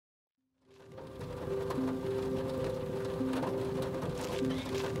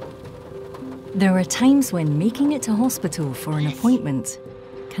There are times when making it to hospital for an appointment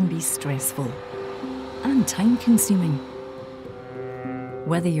can be stressful and time-consuming.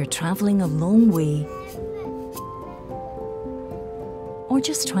 Whether you're travelling a long way or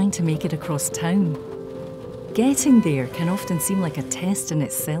just trying to make it across town, getting there can often seem like a test in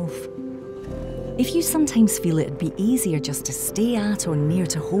itself. If you sometimes feel it'd be easier just to stay at or near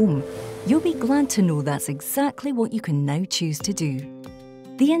to home, you'll be glad to know that's exactly what you can now choose to do.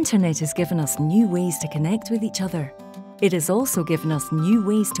 The internet has given us new ways to connect with each other. It has also given us new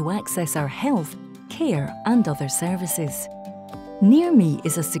ways to access our health, care and other services. Near Me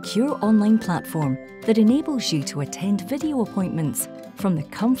is a secure online platform that enables you to attend video appointments from the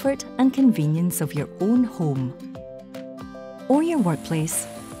comfort and convenience of your own home, or your workplace,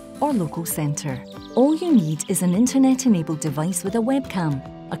 or local centre. All you need is an internet-enabled device with a webcam,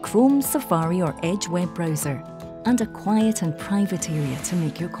 a Chrome, Safari or Edge web browser, and a quiet and private area to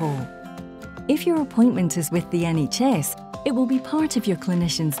make your call. If your appointment is with the NHS, it will be part of your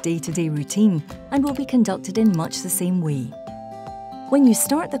clinician's day-to-day routine and will be conducted in much the same way. When you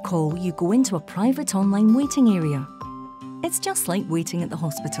start the call, you go into a private online waiting area. It's just like waiting at the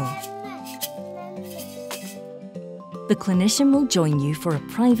hospital. The clinician will join you for a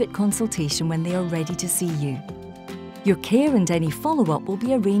private consultation when they are ready to see you. Your care and any follow-up will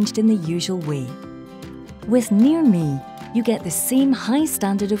be arranged in the usual way. With Near Me, you get the same high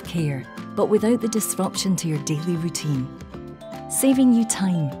standard of care, but without the disruption to your daily routine, saving you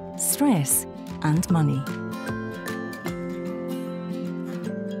time, stress, and money.